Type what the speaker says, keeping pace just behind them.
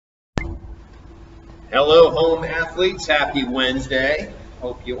Hello, home athletes. Happy Wednesday.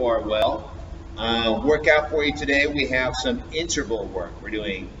 Hope you are well. Workout for you today. We have some interval work. We're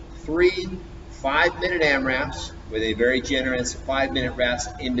doing 3 5-minute AMRAPs with a very generous 5-minute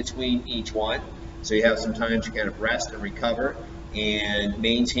rest in between each one. So you have some time to kind of rest and recover and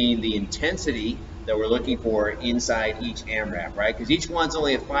maintain the intensity that we're looking for inside each AMRAP, right? Because each one's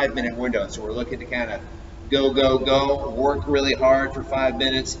only a 5-minute window. So we're looking to kind of go, work really hard for 5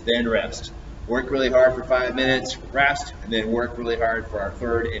 minutes, then rest. Work really hard for 5 minutes, rest, and then work really hard for our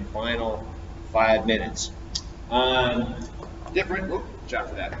third and final 5 minutes. Different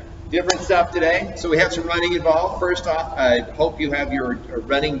stuff today. So we have some running involved. First off, I hope you have your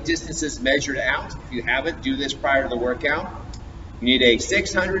running distances measured out. If you haven't, do this prior to the workout. You need a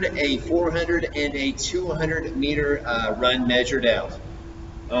 600, a 400, and a 200 meter run measured out.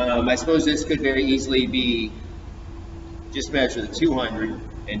 I suppose this could very easily be just measure the 200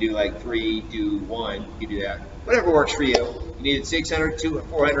 and do like 3, do 1, you do that. Whatever works for you. You need 600,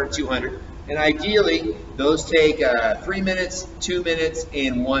 400, 200. And ideally, those take 3 minutes, 2 minutes,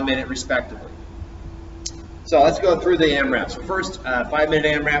 and 1 minute respectively. So let's go through the AMRAP. So first, 5-minute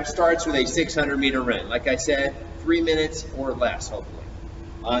AMRAP starts with a 600 meter run. Like I said, 3 minutes or less, hopefully.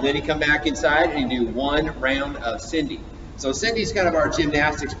 Then you come back inside and you do 1 round of Cindy. So Cindy's kind of our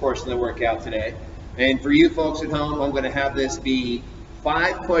gymnastics portion of the workout today. And for you folks at home, I'm going to have this be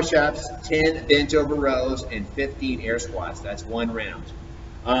 5 push-ups, 10 bench over rows, and 15 air squats. That's 1 round.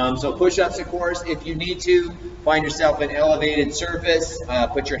 So push-ups, of course, if you need to, find yourself an elevated surface,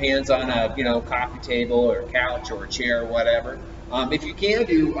 put your hands on a coffee table or couch or a chair or whatever. If you can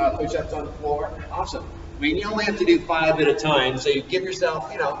do push-ups on the floor, awesome. I mean, you only have to do 5 at a time, so you give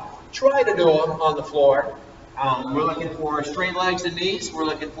yourself, try to do them on the floor. We're looking for straight legs and knees. We're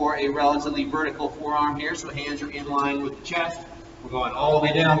looking for a relatively vertical forearm here, so hands are in line with the chest. We're going all the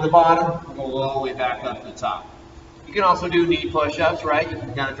way down to the bottom. We're going all the way back up to the top. You can also do knee push-ups, right? You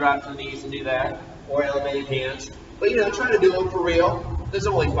can kind of drop to the knees and do that, or elevated hands. But try to do them for real. There's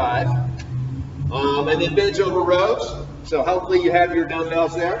only 5. And then bench over rows. So hopefully you have your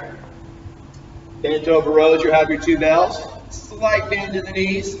dumbbells there. Bench over rows, you have your 2 bells. Slight bend to the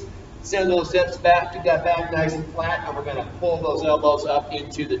knees. Send those hips back, keep that back nice and flat, and we're going to pull those elbows up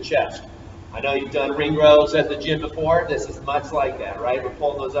into the chest. I know you've done ring rows at the gym before. This is much like that, right? We're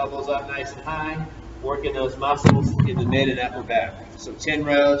pulling those elbows up nice and high, working those muscles in the mid and upper back. So 10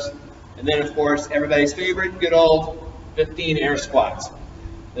 rows. And then, of course, everybody's favorite, good old 15 air squats.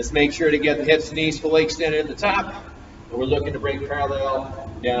 Let's make sure to get the hips and knees fully extended at the top, and we're looking to break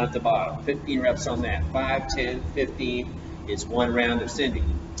parallel down at the bottom. 15 reps on that. 5, 10, 15 is 1 round of Cindy.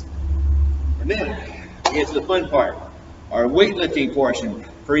 And then we get to the fun part, our weightlifting portion.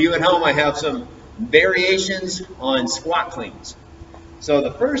 For you at home, I have some variations on squat cleans. So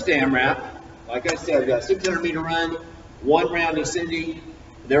the first AMRAP, like I said, we've got a 600 meter run, 1 round of Cindy.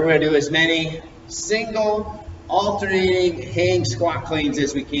 Then we're going to do as many single, alternating hang squat cleans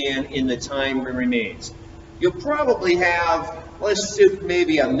as we can in the time that remains. You'll probably have, let's assume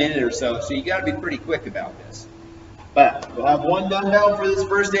maybe a minute or so you got to be pretty quick about this. But we'll have 1 dumbbell for this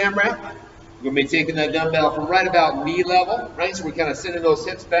first AMRAP. We're going to be taking that dumbbell from right about knee level, right? So we're kind of sending those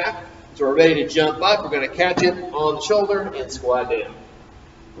hips back. So we're ready to jump up. We're going to catch it on the shoulder and squat down.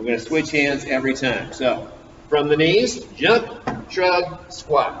 We're going to switch hands every time. So from the knees, jump, shrug,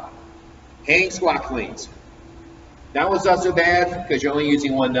 squat. Hang squat cleans. That one's not so bad because you're only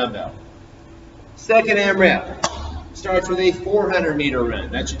using 1 dumbbell. Second AMRAP starts with a 400 meter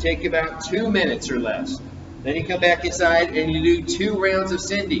run. That should take about 2 minutes or less. Then you come back inside and you do 2 rounds of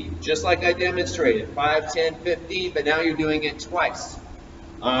Cindy, just like I demonstrated, 5, 10, 15, but now you're doing it twice.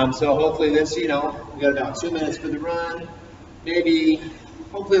 So hopefully this, we got about 2 minutes for the run, maybe,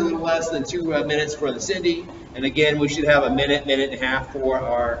 hopefully a little less than 2 minutes for the Cindy. And again, we should have a minute, minute and a half for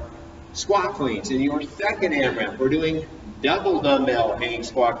our squat cleans. In your second AMRAP, we're doing double dumbbell hang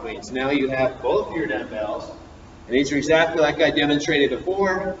squat cleans. Now you have both your dumbbells. And these are exactly like I demonstrated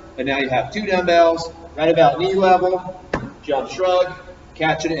before, but now you have 2 dumbbells, right about knee level, jump, shrug,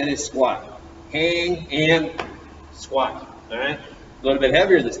 catch it, and a squat. Hang and squat, all right? A little bit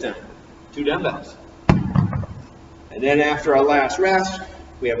heavier this time, 2 dumbbells. And then after our last rest,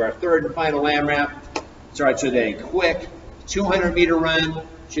 we have our third and final AMRAP. Starts with a quick 200 meter run,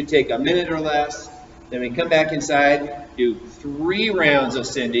 should take a minute or less. Then we come back inside, do 3 rounds of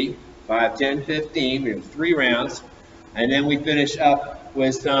Cindy, 5, 10, 15, we have 3 rounds. And then we finish up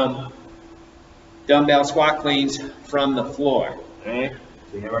with some dumbbell squat cleans from the floor. All right?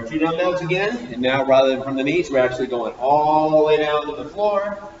 So we have our 2 dumbbells again, and now rather than from the knees, we're actually going all the way down to the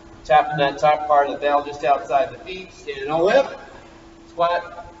floor, tapping that top part of the bell just outside the feet, standing all the way up,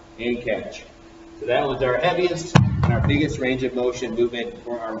 squat, and catch. So that one's our heaviest and our biggest range of motion movement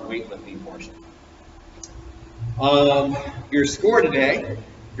for our weightlifting portion. Your score today, if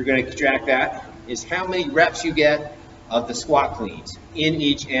you're going to track that, is how many reps you get of the squat cleans in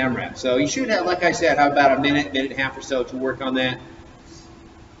each AMRAP. So you should have, like I said, have about a minute and a half or so to work on that.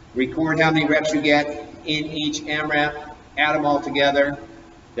 Record how many reps you get in each AMRAP, add them all together.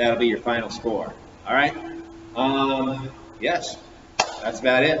 That'll be your final score. All right? Yes, that's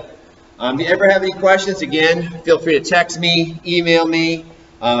about it. If you ever have any questions, again, feel free to text me, email me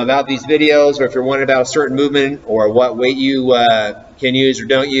about these videos, or if you're wondering about a certain movement or what weight you can use or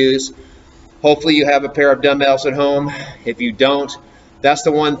don't use. Hopefully you have a pair of dumbbells at home. If you don't, that's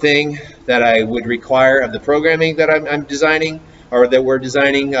the one thing that I would require of the programming that I'm designing, or that we're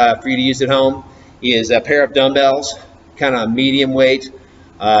designing for you to use at home, is a pair of dumbbells, kind of medium weight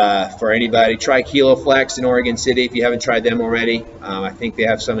for anybody. Try Kilo Flex in Oregon City if you haven't tried them already. I think they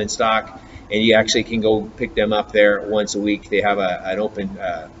have some in stock, and you actually can go pick them up there once a week. They have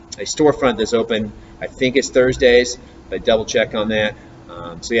a storefront that's open. I think it's Thursdays, but double check on that.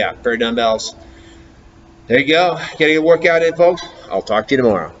 So yeah, pair of dumbbells. There you go. Getting a workout in, folks. I'll talk to you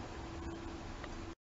tomorrow.